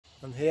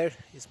And here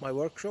is my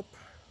workshop.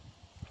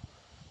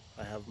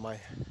 I have my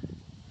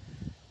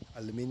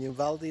aluminium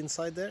weld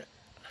inside there.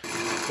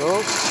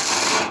 So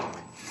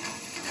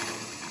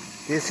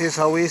this is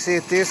how easy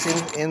it is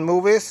in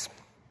movies,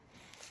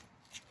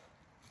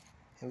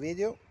 in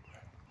video.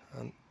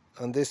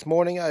 And this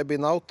morning I've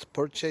been out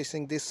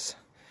purchasing this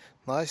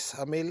nice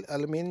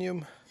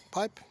aluminium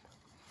pipe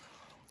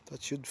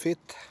that should fit.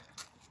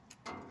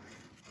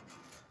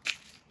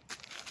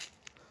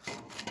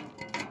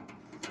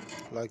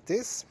 Like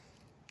this.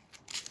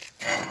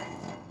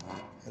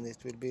 And it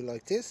will be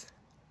like this.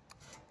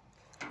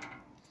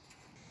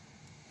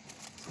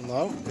 So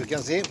now you can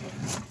see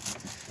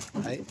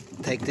I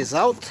take this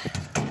out.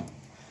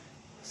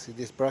 See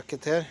this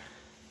bracket here?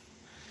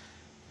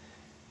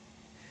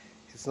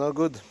 It's no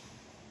good.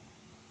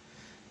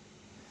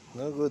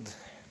 No good.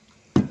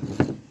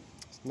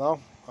 So now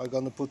I'm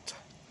gonna put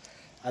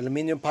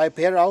aluminium pipe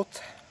here out,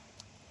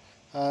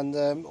 and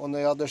on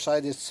the other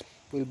side it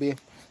will be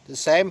the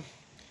same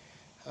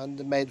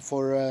and made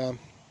for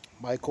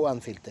my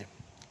Coan filter.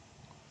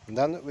 And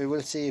then we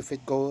will see if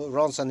it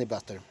runs any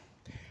better.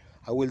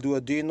 I will do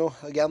a dyno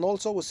again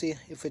also. We'll see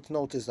if it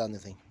noticed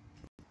anything.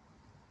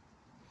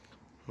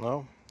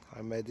 Now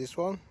I made this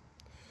one.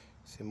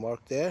 See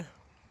mark there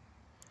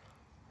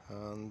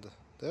and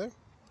there,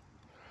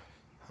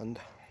 and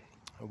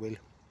I will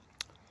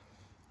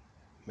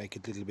make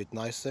it a little bit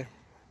nicer.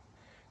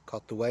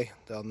 Cut away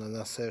the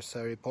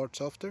unnecessary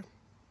parts after.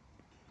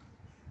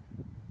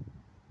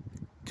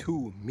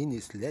 2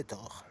 minutes later.